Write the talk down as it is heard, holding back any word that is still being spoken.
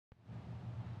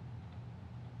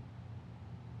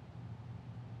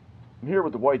I'm here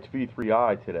with the Whites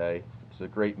V3i today. It's a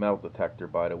great metal detector,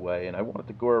 by the way, and I wanted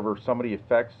to go over some of the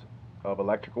effects of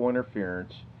electrical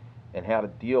interference and how to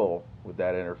deal with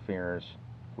that interference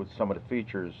with some of the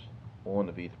features on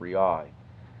the V3i.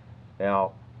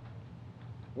 Now,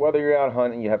 whether you're out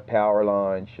hunting, you have power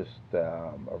lines just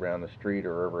around the street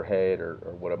or overhead or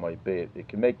what it might be, it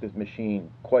can make this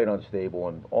machine quite unstable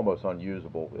and almost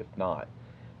unusable if not.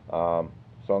 So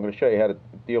I'm going to show you how to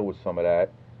deal with some of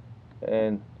that.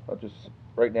 And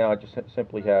right now I just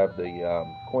simply have the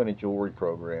coin and jewelry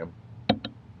program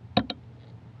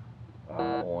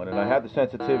on, and I have the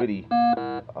sensitivity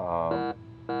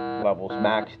levels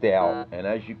maxed out, and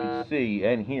as you can see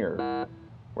and hear,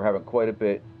 we're having quite a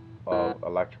bit of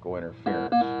electrical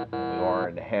interference when we are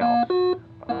in the house.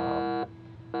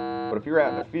 But if you're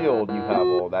out in the field and you have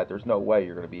all that, there's no way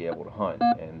you're going to be able to hunt,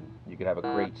 and you could have a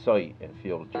great sight and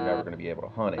feel that you're never going to be able to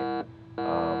hunt it.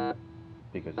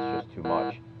 Because it's just too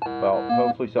much. Well,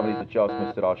 hopefully some of these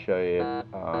adjustments that I'll show you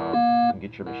can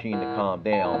get your machine to calm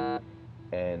down,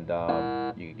 and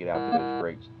you can get out to those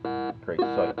great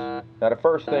sights. Now, the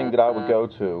first thing that I would go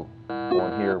to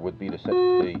on here would be the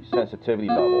sensitivity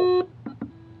levels.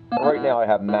 Right now I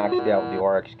have maxed out the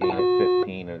RX gain at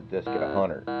 15 and the disc at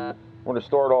 100. We're going to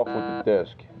start off with the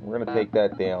disc. We're going to take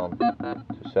that down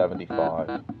to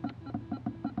 75.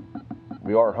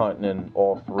 We are hunting in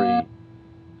all three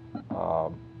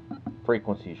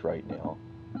frequencies right now,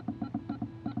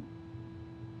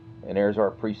 and there's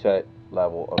our preset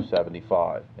level of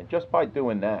 75, and just by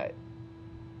doing that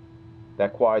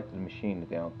quieted the machine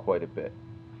down quite a bit.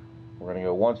 We're going to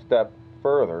go one step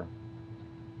further.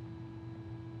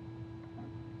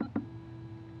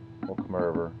 We'll come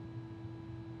over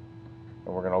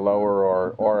and we're going to lower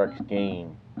our RX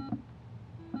gain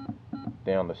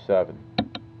down to 7.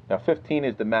 Now 15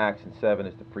 is the max and 7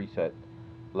 is the preset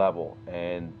level,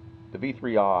 and the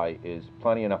V3i is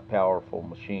plenty enough powerful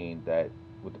machine that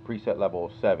with the preset level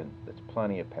of 7, that's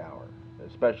plenty of power,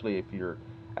 especially if you're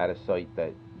at a site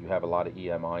that you have a lot of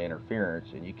EMI interference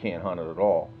and you can't hunt it at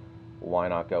all. Well, why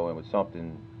not go in with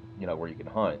something, where you can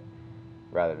hunt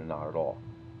rather than not at all?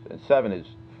 And 7 is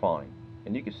fine,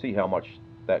 and you can see how much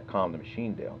that calmed the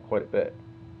machine down quite a bit.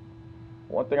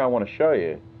 One thing I want to show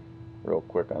you real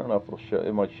quick, I don't know if it'll show,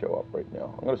 it might show up right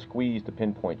now. I'm going to squeeze the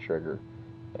pinpoint trigger,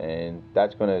 and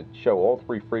that's going to show all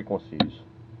three frequencies,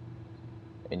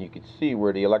 and you can see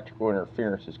where the electrical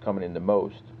interference is coming in the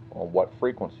most on what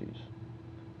frequencies.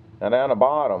 Now down the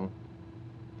bottom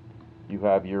you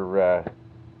have your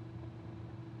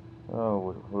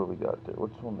what do we got there?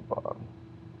 What's on the bottom?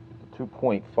 The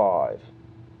 2.5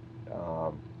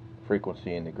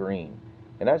 frequency in the green,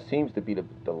 and that seems to be the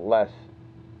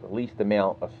least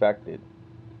amount affected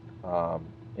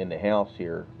in the house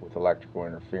here with electrical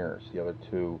interference. The other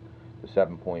two, the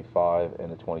 7.5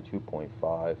 and the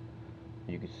 22.5,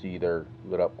 you can see they're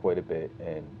lit up quite a bit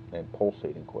and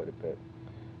pulsating quite a bit.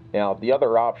 Now, the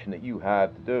other option that you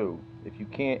have to do, if you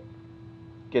can't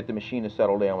get the machine to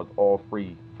settle down with all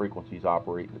three frequencies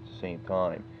operating at the same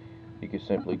time, you can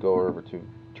simply go over to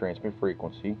transmit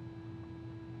frequency,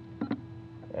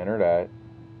 enter that,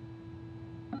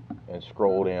 and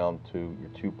scroll down to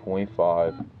your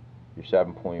 2.5, your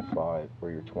 7.5,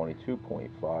 or your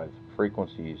 22.5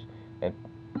 frequencies, and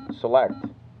select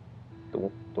the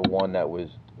one that was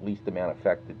least amount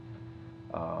affected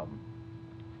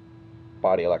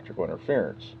by the electrical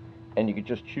interference. And you could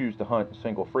just choose to hunt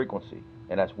single frequency,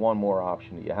 and that's one more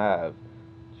option that you have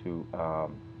to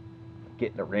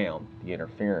getting around the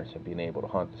interference and being able to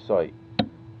hunt the site.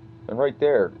 And right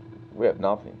there we have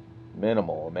nothing,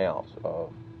 minimal amounts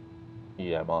of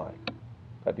EMI.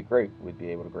 That'd be great. We'd be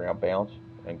able to ground bounce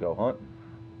and go hunting.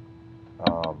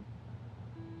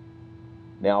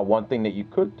 Now, one thing that you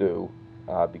could do,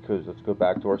 because let's go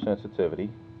back to our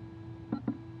sensitivity,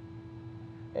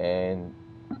 and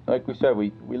like we said,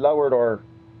 we lowered our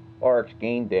RX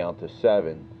gain down to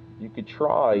 7. You could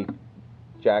try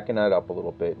jacking that up a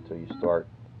little bit until you start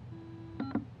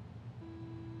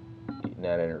getting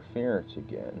that interference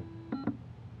again.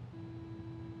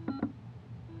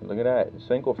 And look at that, in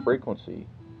single frequency,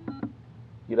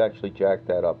 you'd actually jack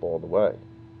that up all the way.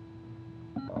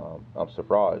 I'm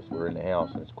surprised. We're in the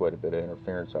house and it's quite a bit of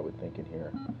interference, I would think, in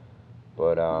here.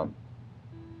 But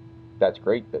that's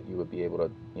great that you would be able to,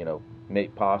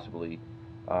 possibly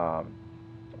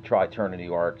try turning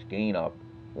the RX gain up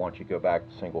once you go back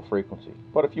to single frequency.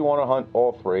 But if you want to hunt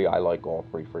all three, I like all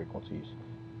three frequencies.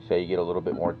 Say you get a little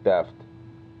bit more depth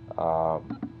by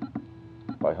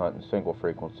hunting single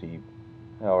frequency.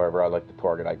 However, I like the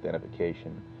target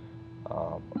identification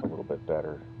a little bit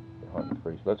better than hunting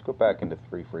three. So let's go back into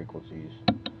three frequencies.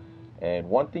 And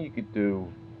one thing you could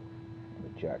do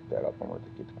Let me jack that up. I want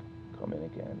it to come in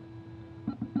again.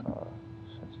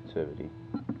 Sensitivity.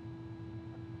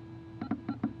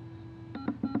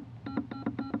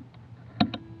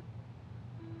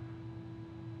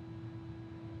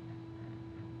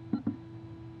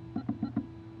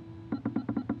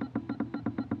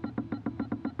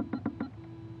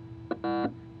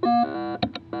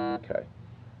 Okay.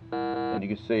 And you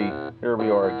can see, here we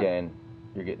are again.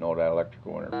 You're getting all that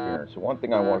electrical interference. So one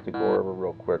thing I wanted to go over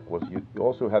real quick was you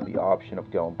also have the option of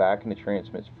going back in the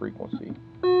transmit frequency.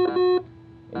 And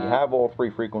you have all three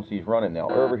frequencies running now.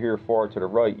 Over here far to the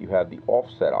right, you have the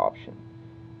offset option.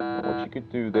 And what you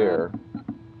could do there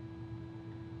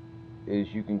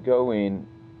is you can go in,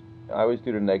 I always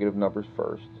do the negative numbers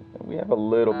first, and we have a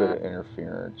little bit of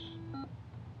interference.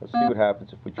 Let's see what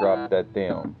happens if we drop that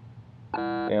down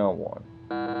one.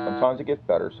 Sometimes it gets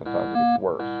better, sometimes it gets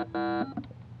worse.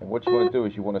 And what you want to do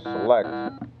is you want to select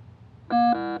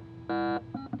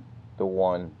the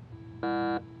one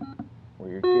where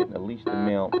you're getting the least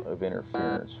amount of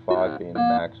interference, 5 being the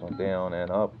max on down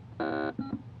and up.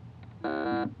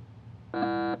 And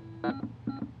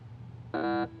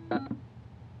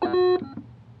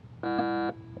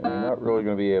you're not really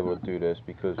going to be able to do this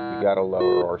because we got to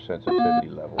lower our sensitivity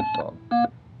level some.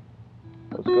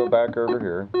 Let's go back over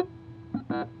here.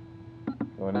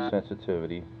 Go into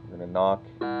sensitivity. We're going to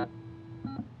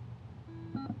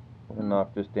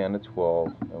knock this down to 12,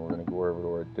 and we're going to go over to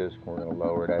our disc and we're going to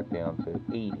lower that down to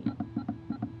 80.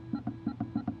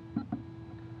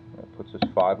 That puts us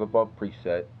 5 above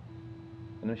preset,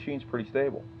 and the machine's pretty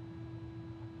stable.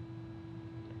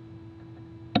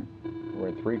 We're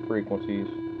in 3 frequencies.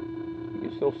 You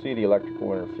can still see the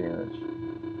electrical interference.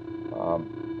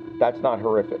 That's not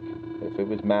horrific. If it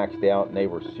was maxed out and they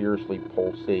were seriously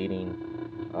pulsating,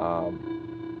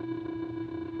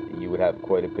 you would have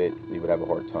quite a bit, you would have a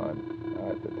hard time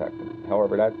detecting.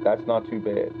 However, that's not too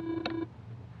bad.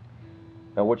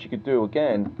 Now what you could do,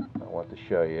 again, I want to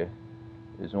show you,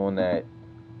 is on that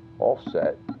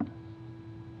offset.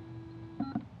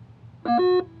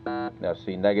 Now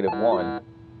see, -1,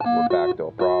 we're back to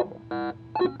a problem.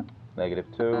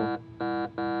 -2,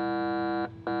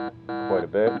 quite a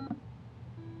bit.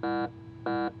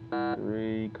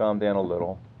 3, calm down a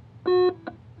little.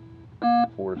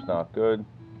 4 is not good.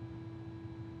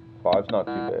 5's not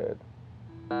too bad.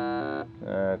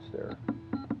 That's there.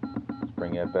 Let's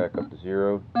bring that back up to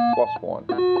 0. +1.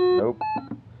 Nope.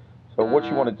 So what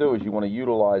you want to do is you want to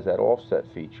utilize that offset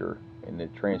feature in the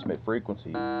transmit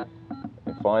frequency and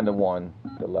find the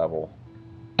level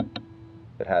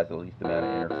that has the least amount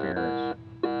of interference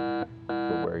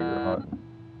for where you're hunting.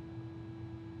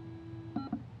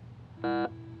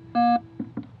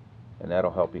 And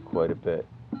that'll help you quite a bit.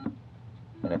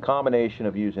 And a combination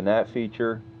of using that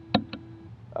feature,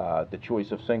 the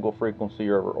choice of single frequency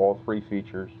over all 3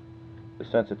 features, the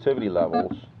sensitivity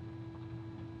levels,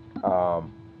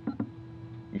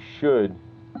 you should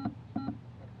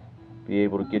be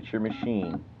able to get your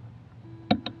machine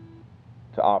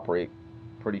to operate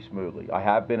pretty smoothly. I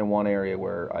have been in one area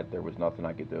where there was nothing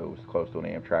I could do. It was close to an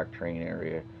Amtrak train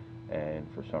area, and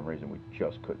for some reason we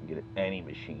just couldn't get any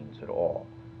machines at all.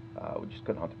 We just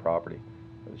couldn't hunt the property.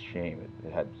 It was a shame.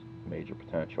 It had major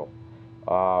potential.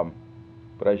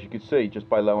 But as you can see, just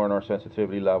by lowering our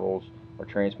sensitivity levels, our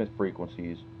transmit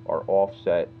frequencies, our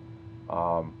offset,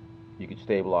 you can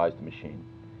stabilize the machine.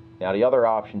 Now the other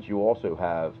options you also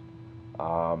have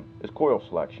is coil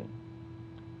selection.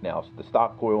 Now the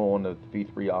stock coil on the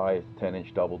V3i is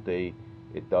 10-inch double D.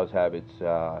 It does have its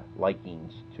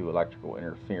likings to electrical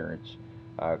interference,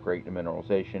 great in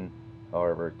mineralization.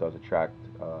 However, it does attract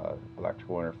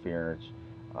electrical interference.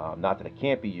 Not that it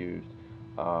can't be used,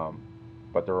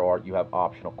 but you have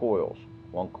optional coils.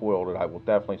 One coil that I will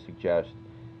definitely suggest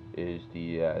is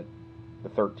the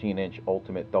 13-inch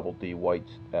Ultimate Double D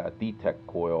Whites Detech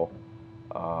coil.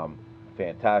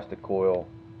 Fantastic coil,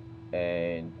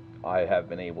 and I have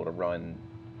been able to run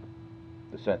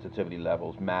the sensitivity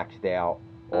levels maxed out,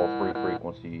 all 3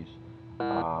 frequencies.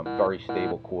 Very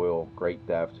stable coil, great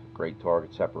depth, great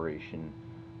target separation,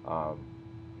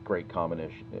 great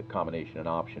combination and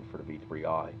option for the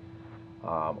V3i.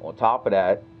 On top of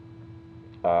that,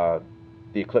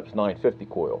 the Eclipse 950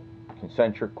 coil,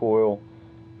 concentric coil,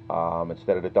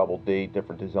 instead of the double D,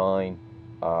 different design.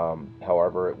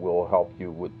 However, it will help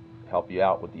you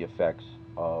out with the effects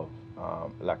of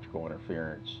electrical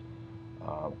interference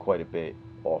quite a bit.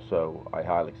 Also, I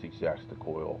highly suggest the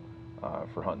coil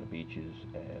for hunting the beaches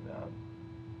and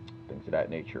things of that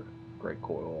nature. Great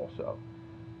coil also.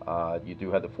 You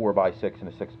do have the 4x6 and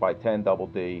the 6x10 double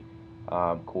D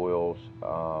coils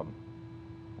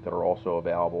that are also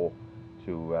available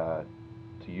to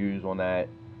to use on that,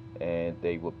 and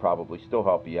they will probably still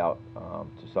help you out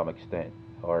to some extent.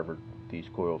 However, these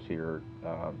coils here,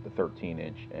 the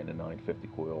 13-inch and the 950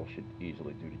 coil, should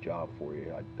easily do the job for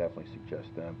you. I definitely suggest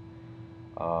them.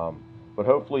 But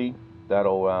hopefully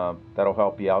that'll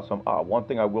help you out some. One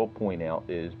thing I will point out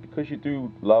is, because you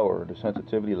do lower the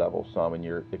sensitivity level some, and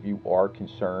if you are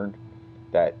concerned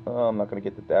that I'm not going to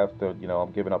get the depth, or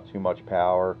I'm giving up too much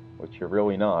power, which you're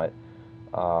really not.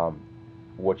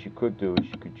 What you could do is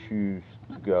you could choose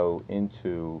to go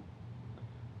into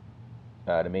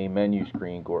the main menu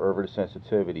screen, go over to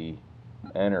sensitivity,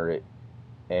 enter it,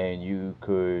 and you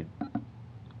could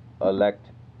elect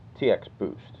TX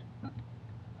boost.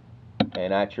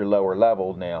 And at your lower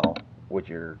level now, with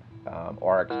your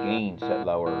RX gain set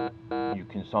lower, you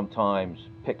can sometimes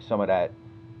pick some of that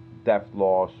depth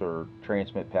loss or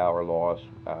transmit power loss,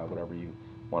 whatever you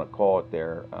want to call it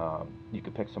there. You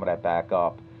can pick some of that back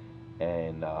up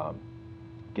and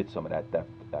get some of that depth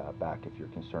back if you're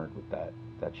concerned with that.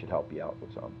 That should help you out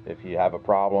with some. If you have a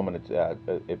problem and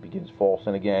it begins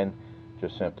falsing again,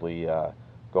 just simply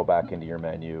go back into your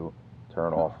menu,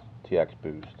 turn off TX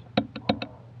boost,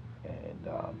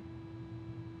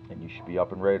 and you should be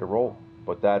up and ready to roll.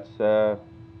 But that's a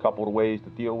couple of ways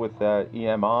to deal with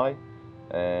EMI,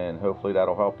 and hopefully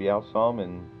that'll help you out some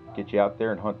and get you out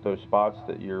there and hunt those spots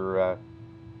that you're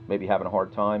maybe having a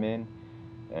hard time in.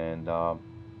 And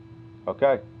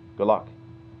okay, good luck.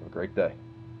 Have a great day.